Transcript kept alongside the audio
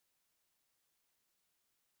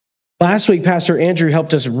Last week, Pastor Andrew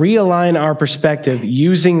helped us realign our perspective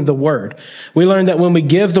using the Word. We learned that when we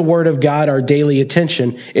give the Word of God our daily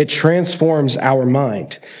attention, it transforms our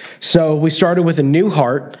mind. So we started with a new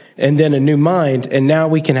heart and then a new mind, and now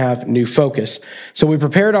we can have new focus. So we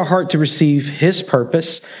prepared our heart to receive His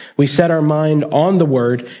purpose. We set our mind on the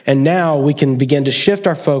Word, and now we can begin to shift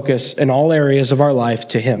our focus in all areas of our life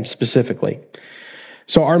to Him specifically.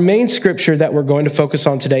 So our main scripture that we're going to focus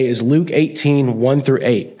on today is Luke 18, 1 through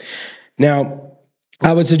 8. Now,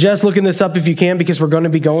 I would suggest looking this up if you can, because we're going to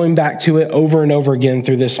be going back to it over and over again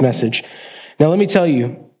through this message. Now, let me tell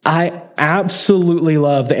you, I absolutely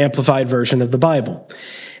love the Amplified version of the Bible.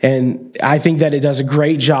 And I think that it does a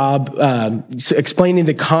great job explaining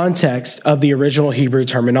the context of the original Hebrew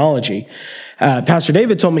terminology. Pastor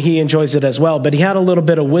David told me he enjoys it as well, but he had a little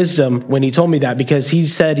bit of wisdom when he told me that, because he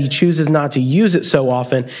said he chooses not to use it so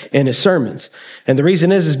often in his sermons. And the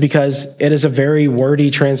reason is because it is a very wordy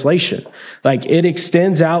translation. Like, it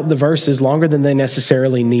extends out the verses longer than they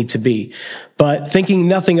necessarily need to be. But thinking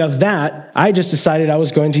nothing of that, I just decided I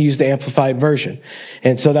was going to use the Amplified version.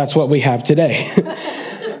 And so that's what we have today.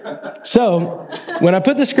 So when I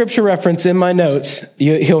put the scripture reference in my notes,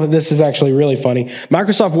 this is actually really funny.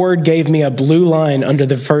 Microsoft Word gave me a blue line under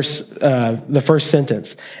the first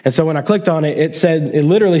sentence. And so when I clicked on it, it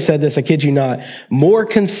literally said this, I kid you not, more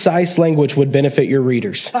concise language would benefit your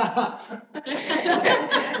readers.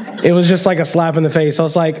 It was just like a slap in the face. I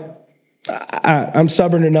was like, I'm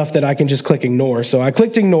stubborn enough that I can just click ignore. So I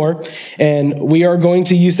clicked ignore, and we are going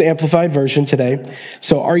to use the Amplified version today.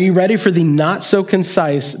 So are you ready for the not so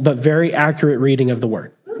concise but very accurate reading of the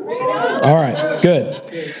Word? All right,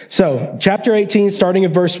 good. So chapter 18, starting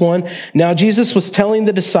at verse 1. Now Jesus was telling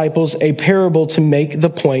the disciples a parable to make the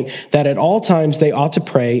point that at all times they ought to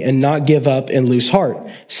pray and not give up and lose heart,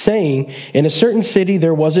 saying, in a certain city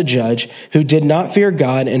there was a judge who did not fear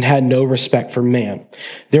God and had no respect for man.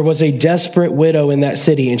 There was a desperate widow in that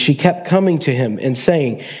city, and she kept coming to him and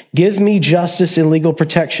saying, give me justice and legal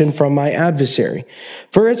protection from my adversary.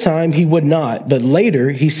 For a time he would not, but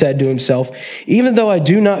later he said to himself, even though I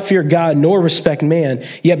do not fear God nor respect man,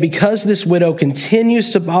 yet because this widow continues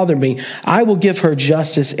to bother me, I will give her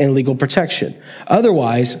justice and legal protection.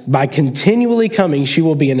 Otherwise, by continually coming, she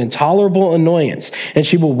will be an intolerable annoyance, and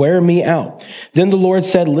she will wear me out. Then the Lord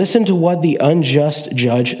said, listen to what the unjust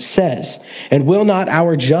judge says. And will not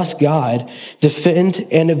our just God defend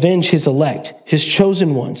and avenge his elect, his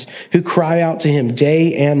chosen ones, who cry out to him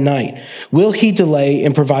day and night? Will he delay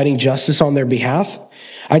in providing justice on their behalf?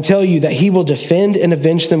 I tell you that he will defend and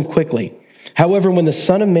avenge them quickly. However, when the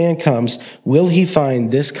Son of Man comes, will he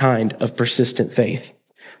find this kind of persistent faith?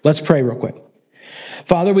 Let's pray real quick.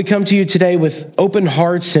 Father, we come to you today with open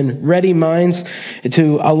hearts and ready minds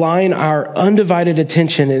to align our undivided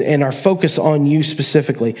attention and our focus on you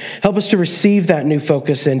specifically. Help us to receive that new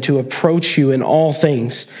focus and to approach you in all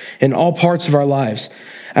things, in all parts of our lives.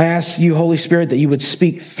 I ask you, Holy Spirit, that you would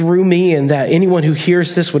speak through me and that anyone who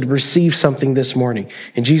hears this would receive something this morning.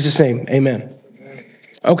 In Jesus' name, amen.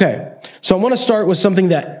 Okay, so I want to start with something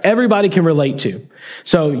that everybody can relate to.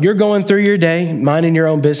 So you're going through your day, minding your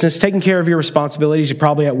own business, taking care of your responsibilities. You're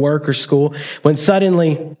probably at work or school, when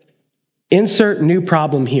suddenly, insert new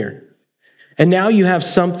problem here. And now you have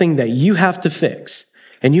something that you have to fix,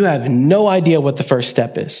 and you have no idea what the first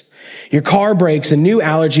step is. Your car breaks, a new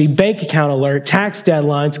allergy, bank account alert, tax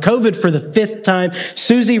deadlines, COVID for the 5th time.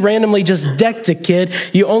 Susie randomly just decked a kid.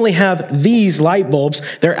 You only have these light bulbs.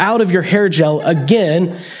 They're out of your hair gel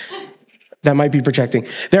again. That might be projecting.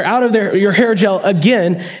 They're out of your hair gel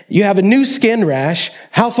again. You have a new skin rash.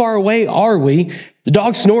 How far away are we? The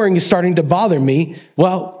dog snoring is starting to bother me.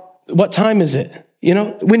 Well, what time is it? You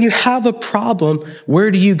know, when you have a problem,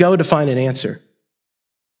 where do you go to find an answer?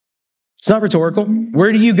 It's not rhetorical.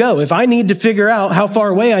 Where do you go? If I need to figure out how far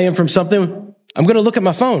away I am from something, I'm going to look at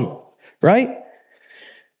my phone, right?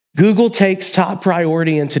 Google takes top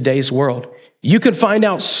priority in today's world. You can find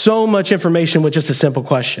out so much information with just a simple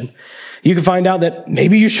question. You can find out that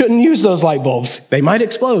maybe you shouldn't use those light bulbs. They might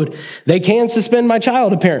explode. They can suspend my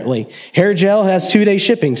child, apparently. Hair gel has 2-day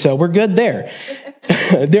shipping, so we're good there.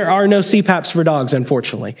 There are no CPAPs for dogs,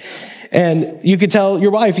 unfortunately. And you could tell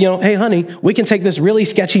your wife, hey, honey, we can take this really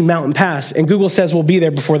sketchy mountain pass, and Google says we'll be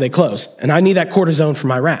there before they close. And I need that cortisone for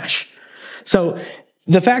my rash. So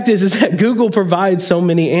the fact is that Google provides so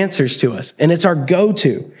many answers to us, and it's our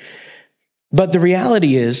go-to. But the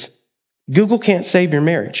reality is, Google can't save your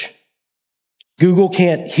marriage. Google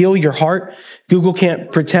can't heal your heart. Google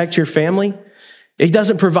can't protect your family. It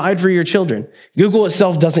doesn't provide for your children. Google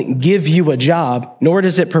itself doesn't give you a job, nor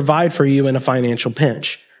does it provide for you in a financial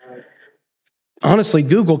pinch. Honestly,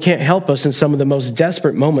 Google can't help us in some of the most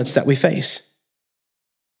desperate moments that we face.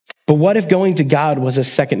 But what if going to God was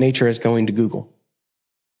as second nature as going to Google?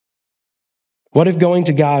 What if going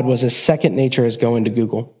to God was as second nature as going to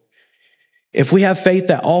Google? If we have faith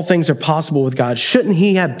that all things are possible with God, shouldn't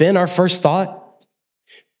he have been our first thought?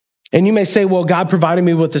 And you may say, well, God provided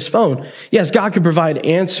me with this phone. Yes, God can provide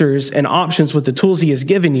answers and options with the tools he has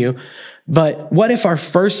given you. But what if our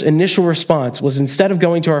first initial response was, instead of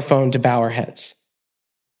going to our phone, to bow our heads?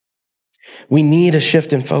 We need a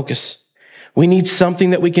shift in focus. We need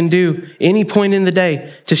something that we can do any point in the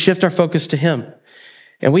day to shift our focus to him.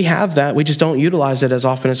 And we have that. We just don't utilize it as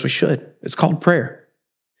often as we should. It's called prayer.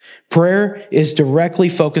 Prayer is directly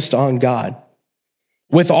focused on God.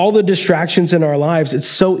 With all the distractions in our lives, it's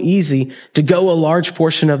so easy to go a large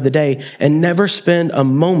portion of the day and never spend a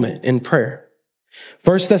moment in prayer.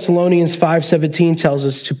 1 Thessalonians 5:17 tells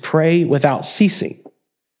us to pray without ceasing.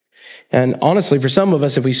 And honestly, for some of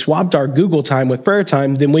us, if we swapped our Google time with prayer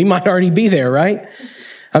time, then we might already be there, right?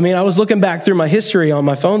 I mean, I was looking back through my history on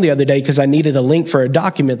my phone the other day because I needed a link for a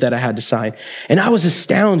document that I had to sign. And I was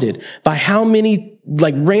astounded by how many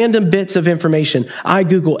random bits of information I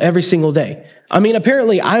Google every single day. I mean,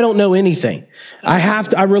 apparently I don't know anything.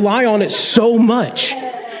 I rely on it so much.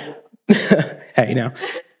 Hey, now,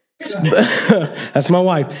 that's my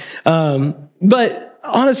wife. But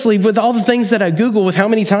honestly, with all the things that I Google, with how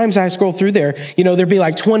many times I scroll through there, there'd be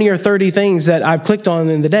like 20 or 30 things that I've clicked on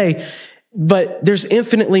in the day. But there's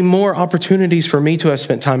infinitely more opportunities for me to have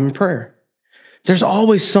spent time in prayer. There's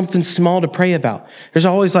always something small to pray about. There's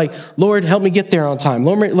always Lord, help me get there on time.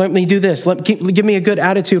 Lord, let me do this. Give me a good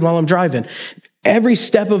attitude while I'm driving. Every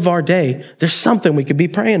step of our day, there's something we could be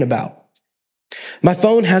praying about. My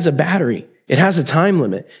phone has a battery. It has a time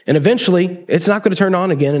limit. And eventually, it's not going to turn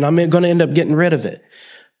on again, and I'm going to end up getting rid of it.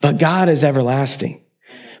 But God is everlasting.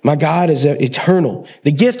 My God is eternal.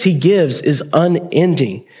 The gift he gives is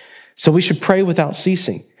unending. So we should pray without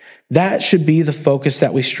ceasing. That should be the focus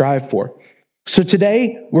that we strive for. So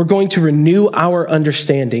today, we're going to renew our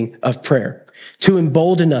understanding of prayer, to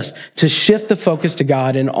embolden us to shift the focus to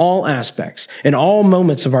God in all aspects, in all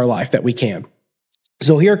moments of our life that we can.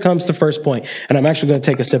 So here comes the first point, and I'm actually going to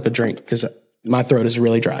take a sip of drink because my throat is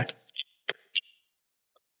really dry.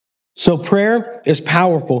 So prayer is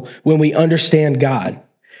powerful when we understand God.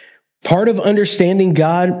 Part of understanding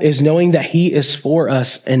God is knowing that he is for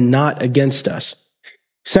us and not against us.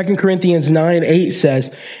 2 Corinthians 9:8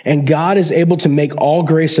 says, and God is able to make all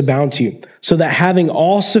grace abound to you, so that having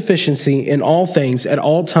all sufficiency in all things at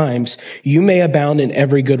all times, you may abound in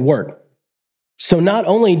every good work. So not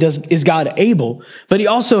only is God able, but he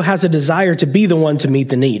also has a desire to be the one to meet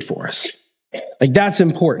the need for us. That's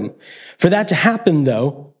important. For that to happen,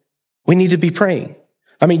 though, we need to be praying.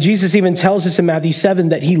 I mean, Jesus even tells us in Matthew 7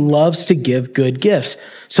 that he loves to give good gifts.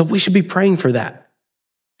 So we should be praying for that.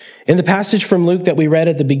 In the passage from Luke that we read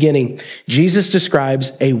at the beginning, Jesus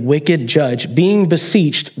describes a wicked judge being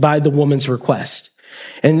beseeched by the woman's request.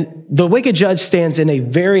 And the wicked judge stands in a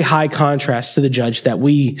very high contrast to the judge that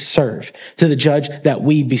we serve, to the judge that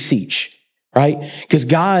we beseech, right? Because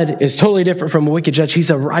God is totally different from a wicked judge.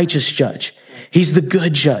 He's a righteous judge. He's the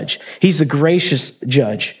good judge. He's the gracious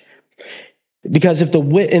judge. Because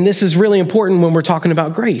and this is really important when we're talking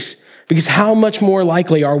about grace, because how much more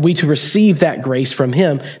likely are we to receive that grace from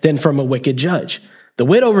him than from a wicked judge? The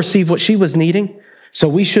widow received what she was needing, so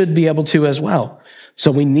we should be able to as well.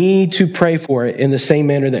 So we need to pray for it in the same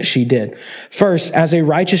manner that she did. First, as a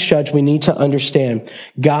righteous judge, we need to understand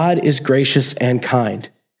God is gracious and kind.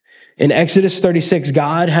 In Exodus 36,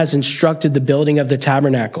 God has instructed the building of the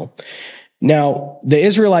tabernacle. Now, the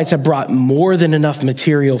Israelites have brought more than enough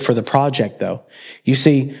material for the project, though. You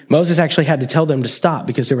see, Moses actually had to tell them to stop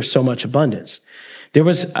because there was so much abundance. There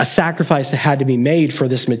was a sacrifice that had to be made for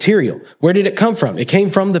this material. Where did it come from? It came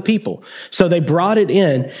from the people. So they brought it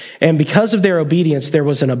in, and because of their obedience, there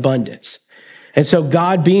was an abundance. And so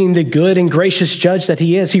God, being the good and gracious judge that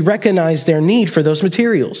he is, he recognized their need for those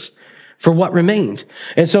materials, for what remained.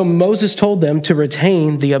 And so Moses told them to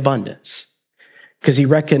retain the abundance, because he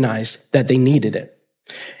recognized that they needed it.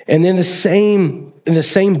 And in the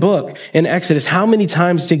same book, in Exodus, how many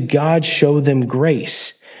times did God show them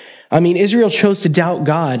grace? I mean, Israel chose to doubt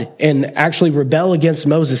God and actually rebel against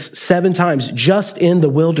Moses 7 times just in the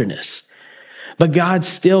wilderness. But God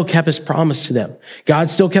still kept his promise to them. God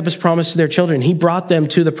still kept his promise to their children. He brought them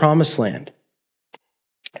to the promised land.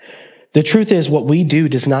 The truth is, what we do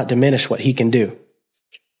does not diminish what he can do.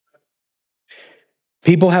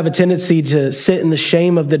 People have a tendency to sit in the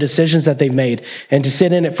shame of the decisions that they've made and to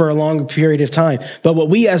sit in it for a long period of time. But what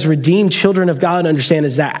we as redeemed children of God understand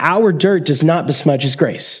is that our dirt does not besmudge his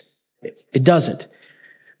grace. It doesn't.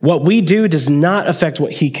 What we do does not affect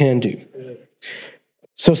what he can do.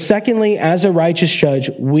 So secondly, as a righteous judge,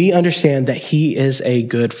 we understand that he is a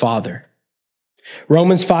good father.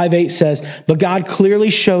 Romans 5:8 says, but God clearly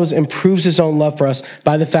shows and proves his own love for us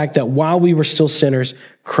by the fact that while we were still sinners,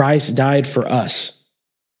 Christ died for us.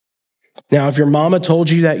 Now, if your mama told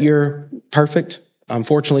you that you're perfect,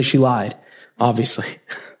 unfortunately, she lied, obviously.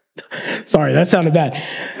 Sorry, that sounded bad.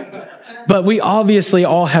 But we obviously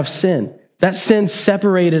all have sin. That sin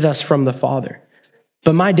separated us from the Father.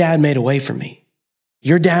 But my dad made a way for me.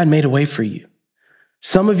 Your dad made a way for you.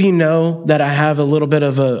 Some of you know that I have a little bit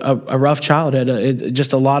of a rough childhood,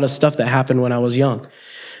 just a lot of stuff that happened when I was young.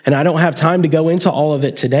 And I don't have time to go into all of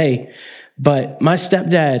it today, but my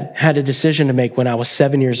stepdad had a decision to make when I was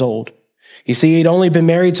 7 years old. You see, he'd only been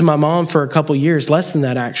married to my mom for a couple years, less than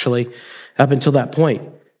that actually, up until that point.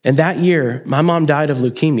 And that year, my mom died of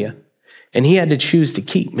leukemia, and he had to choose to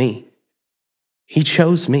keep me. He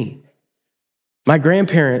chose me. My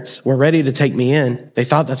grandparents were ready to take me in. They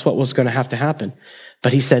thought that's what was going to have to happen.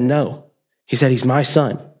 But he said no. He said, he's my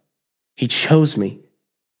son. He chose me.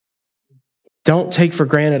 Don't take for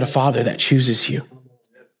granted a father that chooses you.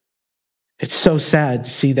 It's so sad to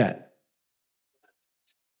see that.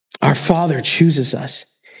 Our Father chooses us.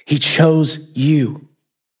 He chose you.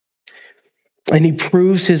 And he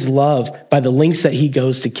proves his love by the lengths that he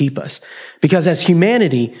goes to keep us. Because as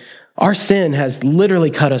humanity, our sin has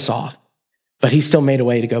literally cut us off, but he still made a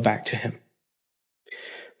way to go back to him.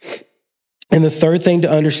 And the third thing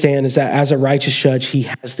to understand is that as a righteous judge, he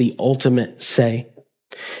has the ultimate say.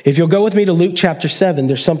 If you'll go with me to Luke chapter 7,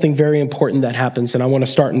 there's something very important that happens, and I want to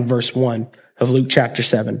start in verse 1 of Luke chapter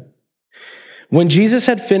 7. When Jesus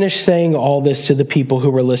had finished saying all this to the people who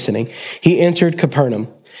were listening, he entered Capernaum.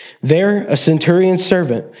 There, a centurion's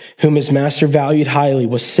servant, whom his master valued highly,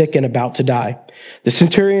 was sick and about to die. The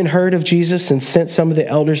centurion heard of Jesus and sent some of the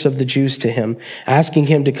elders of the Jews to him, asking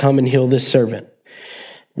him to come and heal this servant.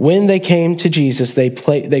 When they came to Jesus, they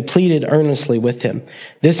pleaded earnestly with him.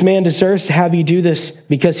 This man deserves to have you do this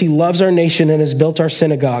because he loves our nation and has built our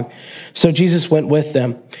synagogue. So Jesus went with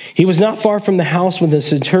them. He was not far from the house when the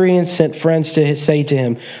centurion sent friends to say to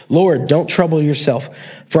him, Lord, don't trouble yourself,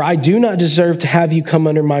 for I do not deserve to have you come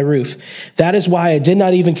under my roof. That is why I did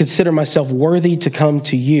not even consider myself worthy to come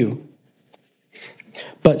to you.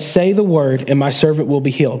 But say the word, and my servant will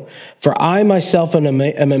be healed. For I myself am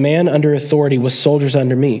a man under authority with soldiers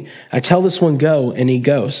under me. I tell this one, go, and he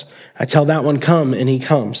goes. I tell that one, come, and he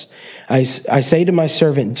comes. I say to my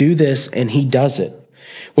servant, do this, and he does it.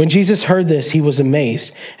 When Jesus heard this, he was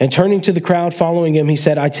amazed. And turning to the crowd following him, he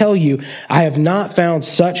said, I tell you, I have not found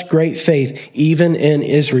such great faith even in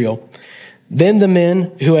Israel. Then the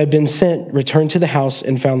men who had been sent returned to the house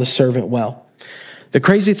and found the servant well. The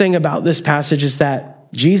crazy thing about this passage is that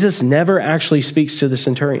Jesus never actually speaks to the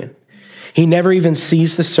centurion. He never even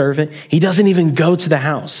sees the servant. He doesn't even go to the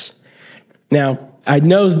house. Now, I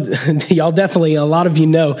know y'all definitely, a lot of you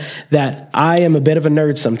know that I am a bit of a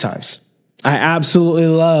nerd sometimes. I absolutely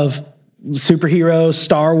love superheroes,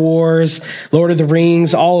 Star Wars, Lord of the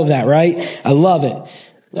Rings, all of that, right? I love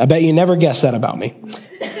it. I bet you never guessed that about me.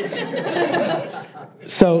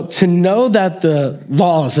 So to know that the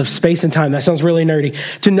laws of space and time, that sounds really nerdy,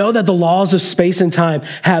 to know that the laws of space and time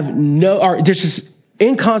are just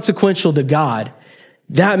inconsequential to God,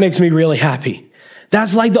 that makes me really happy.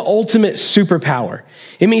 That's like the ultimate superpower.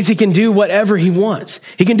 It means he can do whatever he wants.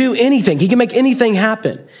 He can do anything. He can make anything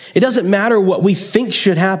happen. It doesn't matter what we think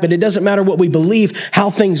should happen. It doesn't matter what we believe, how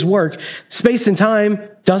things work. Space and time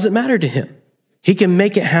doesn't matter to him. He can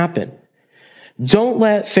make it happen. Don't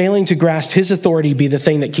let failing to grasp his authority be the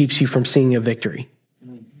thing that keeps you from seeing a victory.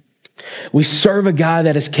 We serve a God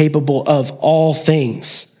that is capable of all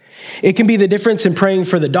things. It can be the difference in praying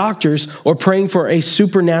for the doctors or praying for a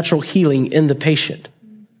supernatural healing in the patient.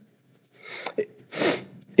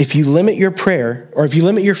 If you limit your prayer, or if you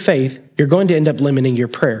limit your faith, you're going to end up limiting your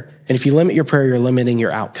prayer. And if you limit your prayer, you're limiting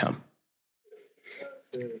your outcome.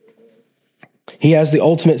 He has the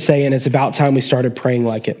ultimate say, and it's about time we started praying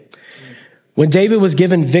like it. When David was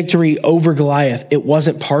given victory over Goliath, it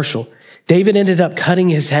wasn't partial. David ended up cutting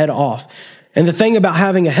his head off. And the thing about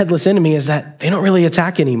having a headless enemy is that they don't really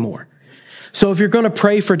attack anymore. So if you're going to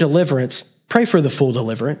pray for deliverance, pray for the full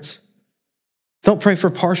deliverance. Don't pray for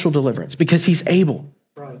partial deliverance because he's able.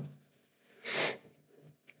 Right.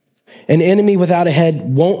 An enemy without a head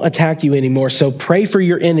won't attack you anymore. So pray for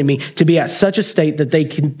your enemy to be at such a state that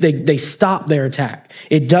they stop their attack.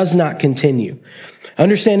 It does not continue.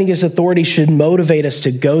 Understanding his authority should motivate us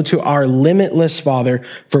to go to our limitless Father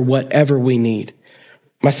for whatever we need.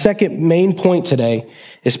 My second main point today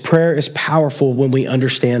is prayer is powerful when we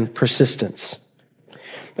understand persistence.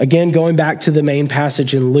 Again, going back to the main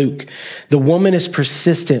passage in Luke, the woman is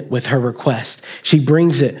persistent with her request. She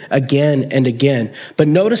brings it again and again. But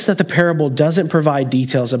notice that the parable doesn't provide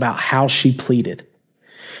details about how she pleaded.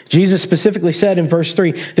 Jesus specifically said in verse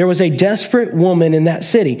 3, there was a desperate woman in that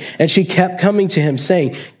city, and she kept coming to him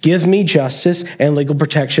saying, give me justice and legal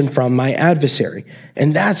protection from my adversary.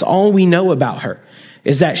 And that's all we know about her,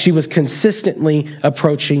 is that she was consistently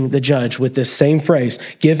approaching the judge with this same phrase,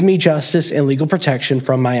 give me justice and legal protection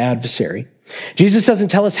from my adversary. Jesus doesn't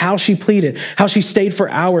tell us how she pleaded, how she stayed for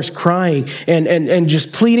hours crying and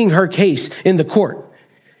just pleading her case in the court.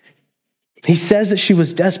 He says that she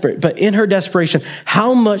was desperate, but in her desperation,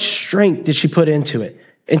 how much strength did she put into it,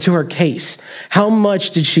 into her case? How much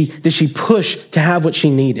did she push to have what she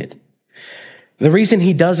needed? The reason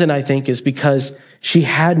he doesn't, I think, is because she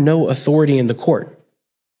had no authority in the court.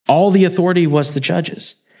 All the authority was the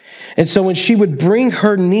judges. And so when she would bring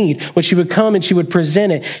her need, when she would come and she would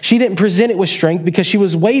present it, she didn't present it with strength because she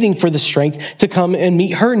was waiting for the strength to come and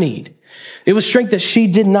meet her need. It was strength that she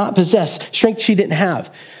did not possess, strength she didn't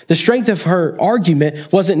have. The strength of her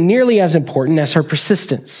argument wasn't nearly as important as her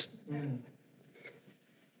persistence.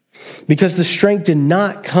 Because the strength did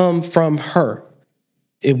not come from her.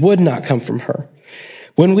 It would not come from her.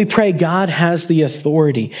 When we pray, God has the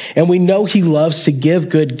authority, and we know he loves to give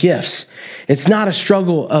good gifts. It's not a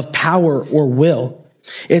struggle of power or will.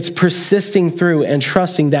 It's persisting through and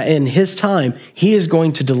trusting that in his time, he is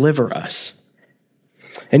going to deliver us.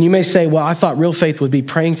 And you may say, well, I thought real faith would be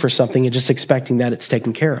praying for something and just expecting that it's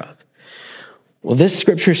taken care of. Well, this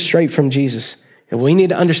scripture is straight from Jesus, and we need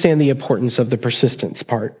to understand the importance of the persistence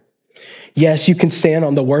part. Yes, you can stand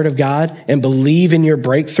on the word of God and believe in your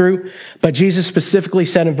breakthrough, but Jesus specifically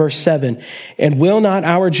said in verse 7, and will not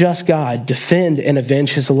our just God defend and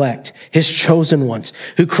avenge his elect, his chosen ones,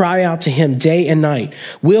 who cry out to him day and night?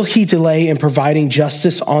 Will he delay in providing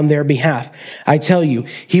justice on their behalf? I tell you,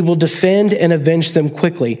 he will defend and avenge them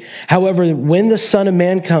quickly. However, when the Son of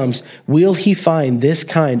Man comes, will he find this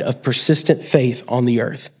kind of persistent faith on the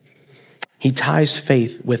earth? He ties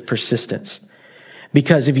faith with persistence.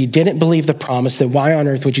 Because if you didn't believe the promise, then why on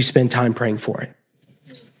earth would you spend time praying for it?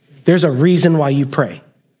 There's a reason why you pray.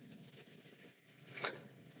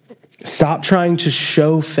 Stop trying to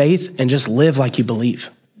show faith and just live like you believe.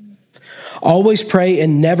 Always pray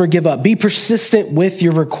and never give up. Be persistent with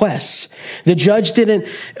your requests. The judge didn't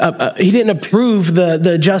approve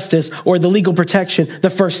the justice or the legal protection the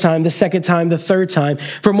first time, the second time, the third time.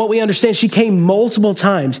 From what we understand, she came multiple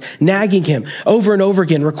times, nagging him over and over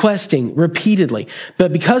again, requesting repeatedly.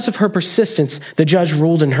 But because of her persistence, the judge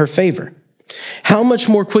ruled in her favor. How much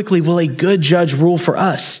more quickly will a good judge rule for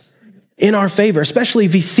us in our favor, especially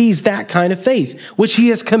if he sees that kind of faith, which he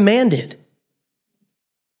has commanded?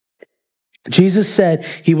 Jesus said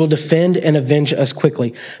he will defend and avenge us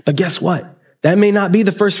quickly. But guess what? That may not be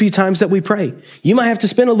the first few times that we pray. You might have to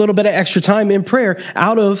spend a little bit of extra time in prayer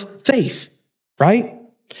out of faith, right?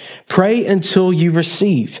 Pray until you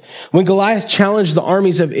receive. When Goliath challenged the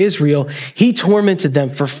armies of Israel, he tormented them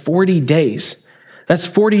for 40 days. That's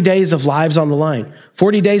 40 days of lives on the line.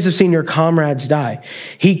 40 days of seeing your comrades die.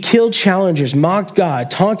 He killed challengers, mocked God,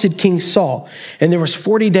 taunted King Saul. And there was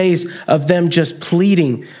 40 days of them just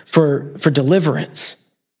pleading for deliverance.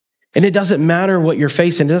 And it doesn't matter what you're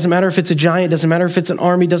facing. It doesn't matter if it's a giant. It doesn't matter if it's an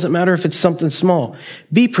army. It doesn't matter if it's something small.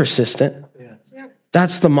 Be persistent.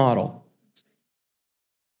 That's the model.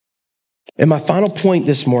 And my final point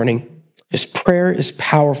this morning is prayer is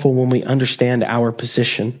powerful when we understand our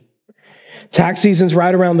position. Tax season's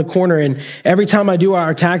right around the corner, and every time I do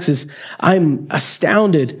our taxes, I'm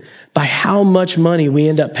astounded by how much money we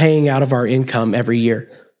end up paying out of our income every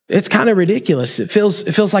year. It's kind of ridiculous. It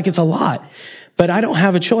feels like it's a lot, but I don't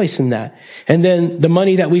have a choice in that. And then the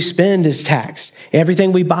money that we spend is taxed.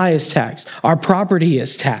 Everything we buy is taxed. Our property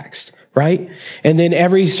is taxed, right? And then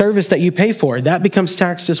every service that you pay for, that becomes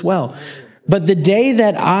taxed as well. But the day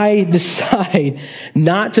that I decide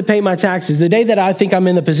not to pay my taxes, the day that I think I'm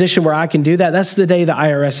in the position where I can do that, that's the day the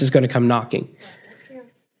IRS is going to come knocking.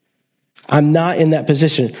 I'm not in that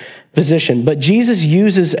position. But Jesus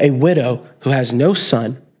uses a widow who has no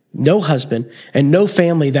son, no husband, and no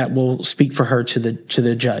family that will speak for her to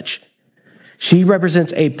the judge. She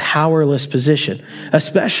represents a powerless position,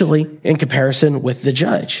 especially in comparison with the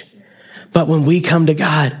judge. But when we come to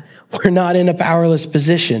God, we're not in a powerless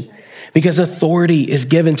position. Because authority is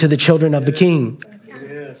given to the children of the King.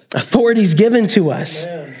 Yes. Authority is given to us.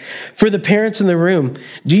 Amen. For the parents in the room,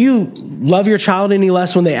 do you love your child any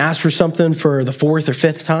less when they ask for something for the fourth or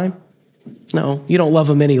fifth time? No, you don't love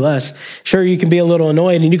them any less. Sure, you can be a little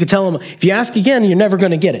annoyed and you can tell them, if you ask again, you're never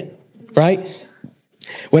going to get it, right?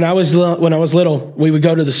 When I was little, we would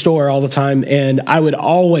go to the store all the time and I would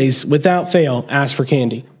always, without fail, ask for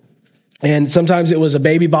candy. And sometimes it was a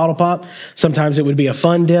baby bottle pop. Sometimes it would be a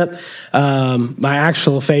Fun Dip. My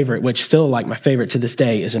actual favorite, which still like my favorite to this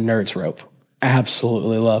day, is a Nerds Rope.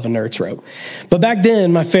 Absolutely love a Nerds Rope. But back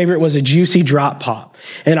then, my favorite was a Juicy Drop Pop.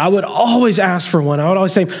 And I would always ask for one. I would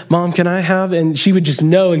always say, Mom, can I have? And she would just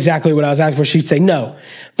know exactly what I was asking for. She'd say no.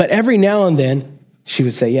 But every now and then, she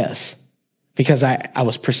would say yes. Because I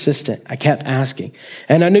was persistent. I kept asking.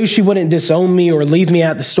 And I knew she wouldn't disown me or leave me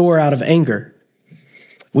at the store out of anger.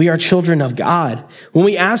 We are children of God. When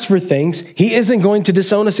we ask for things, he isn't going to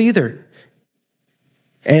disown us either.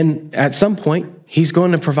 And at some point, he's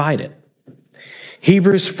going to provide it.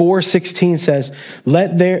 Hebrews 4:16 says,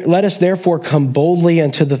 let us therefore come boldly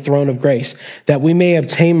unto the throne of grace, that we may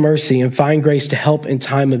obtain mercy and find grace to help in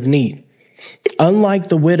time of need. Unlike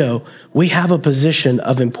the widow, we have a position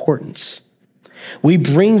of importance. We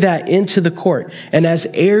bring that into the court, and as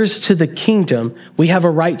heirs to the kingdom, we have a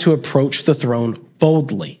right to approach the throne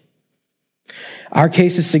boldly. Our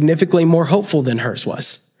case is significantly more hopeful than hers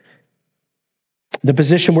was. The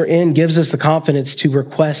position we're in gives us the confidence to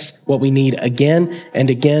request what we need again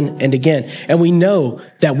and again and again. And we know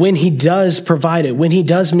that when he does provide it, when he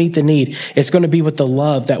does meet the need, it's going to be with the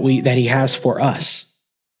love that he has for us.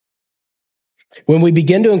 When we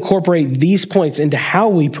begin to incorporate these points into how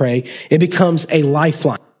we pray, it becomes a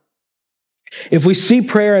lifeline. If we see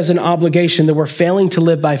prayer as an obligation, then we're failing to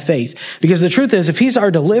live by faith. Because the truth is, if he's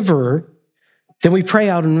our deliverer, then we pray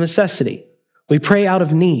out of necessity. We pray out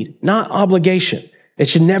of need, not obligation. It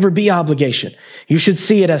should never be obligation. You should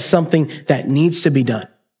see it as something that needs to be done.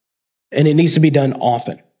 And it needs to be done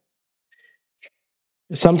often.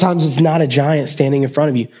 Sometimes it's not a giant standing in front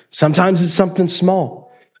of you. Sometimes it's something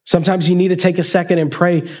small. Sometimes you need to take a second and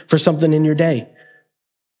pray for something in your day.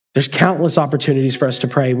 There's countless opportunities for us to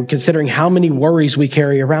pray, considering how many worries we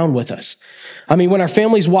carry around with us. I mean, when our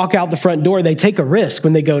families walk out the front door, they take a risk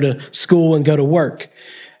when they go to school and go to work.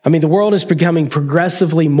 I mean, the world is becoming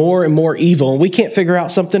progressively more and more evil, and we can't figure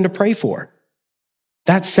out something to pray for.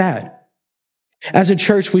 That's sad. As a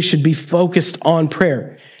church, we should be focused on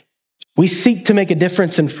prayer. We seek to make a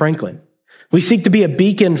difference in Franklin. We seek to be a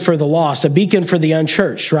beacon for the lost, a beacon for the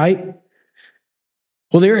unchurched, right?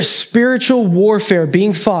 Well, there is spiritual warfare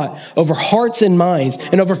being fought over hearts and minds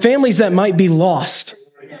and over families that might be lost.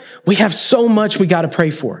 We have so much we got to pray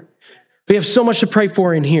for. We have so much to pray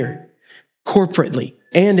for in here, corporately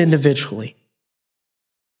and individually.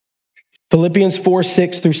 Philippians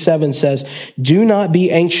 4:6-7 says, do not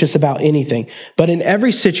be anxious about anything, but in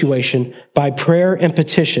every situation, by prayer and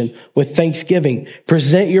petition, with thanksgiving,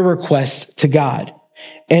 present your requests to God.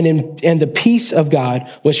 And the peace of God,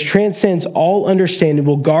 which transcends all understanding,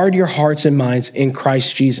 will guard your hearts and minds in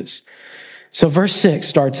Christ Jesus. So verse 6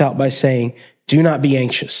 starts out by saying, do not be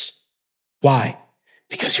anxious. Why?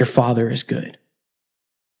 Because your Father is good.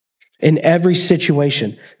 In every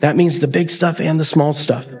situation, that means the big stuff and the small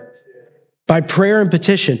stuff. By prayer and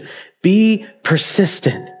petition, be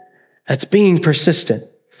persistent. That's being persistent.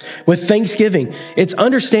 With thanksgiving, it's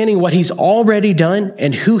understanding what he's already done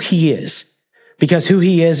and who he is. Because who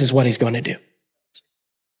he is what he's going to do.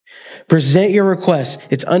 Present your requests.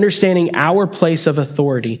 It's understanding our place of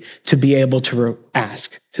authority to be able to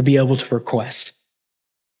ask, to be able to request.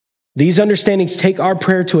 These understandings take our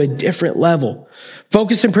prayer to a different level.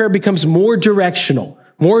 Focus in prayer becomes more directional,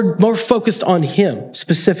 more focused on him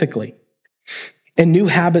specifically. And new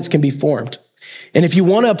habits can be formed. And if you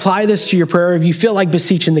want to apply this to your prayer, if you feel like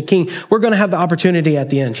beseeching the king, we're going to have the opportunity at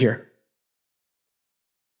the end here.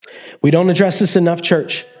 We don't address this enough,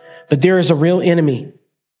 church, but there is a real enemy,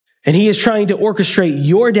 and he is trying to orchestrate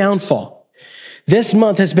your downfall. This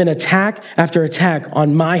month has been attack after attack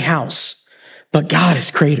on my house, but God is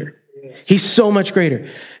greater. He's so much greater,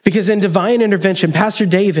 because in divine intervention, Pastor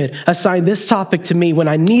David assigned this topic to me when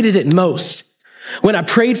I needed it most. When I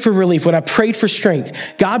prayed for relief, when I prayed for strength,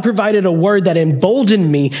 God provided a word that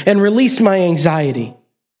emboldened me and released my anxiety.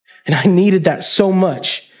 And I needed that so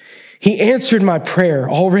much. He answered my prayer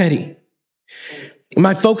already.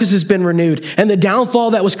 My focus has been renewed, and the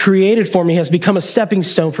downfall that was created for me has become a stepping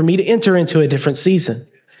stone for me to enter into a different season.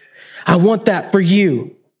 I want that for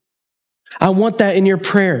you. I want that in your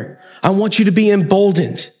prayer. I want you to be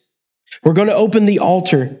emboldened. We're going to open the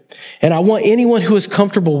altar, and I want anyone who is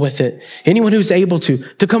comfortable with it, anyone who's able to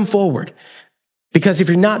come forward. Because if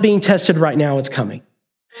you're not being tested right now, it's coming.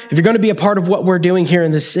 If you're going to be a part of what we're doing here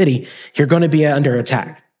in this city, you're going to be under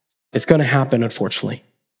attack. It's going to happen, unfortunately.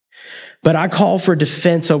 But I call for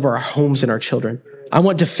defense over our homes and our children. I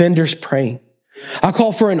want defenders praying. I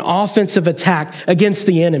call for an offensive attack against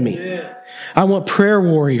the enemy. I want prayer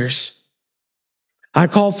warriors. I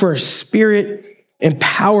call for a spirit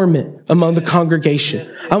empowerment among the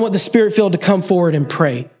congregation. I want the Spirit-filled to come forward and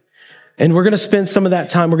pray. And we're going to spend some of that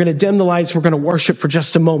time. We're going to dim the lights. We're going to worship for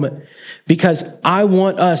just a moment because I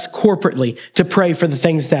want us corporately to pray for the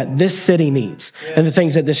things that this city needs and the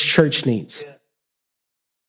things that this church needs.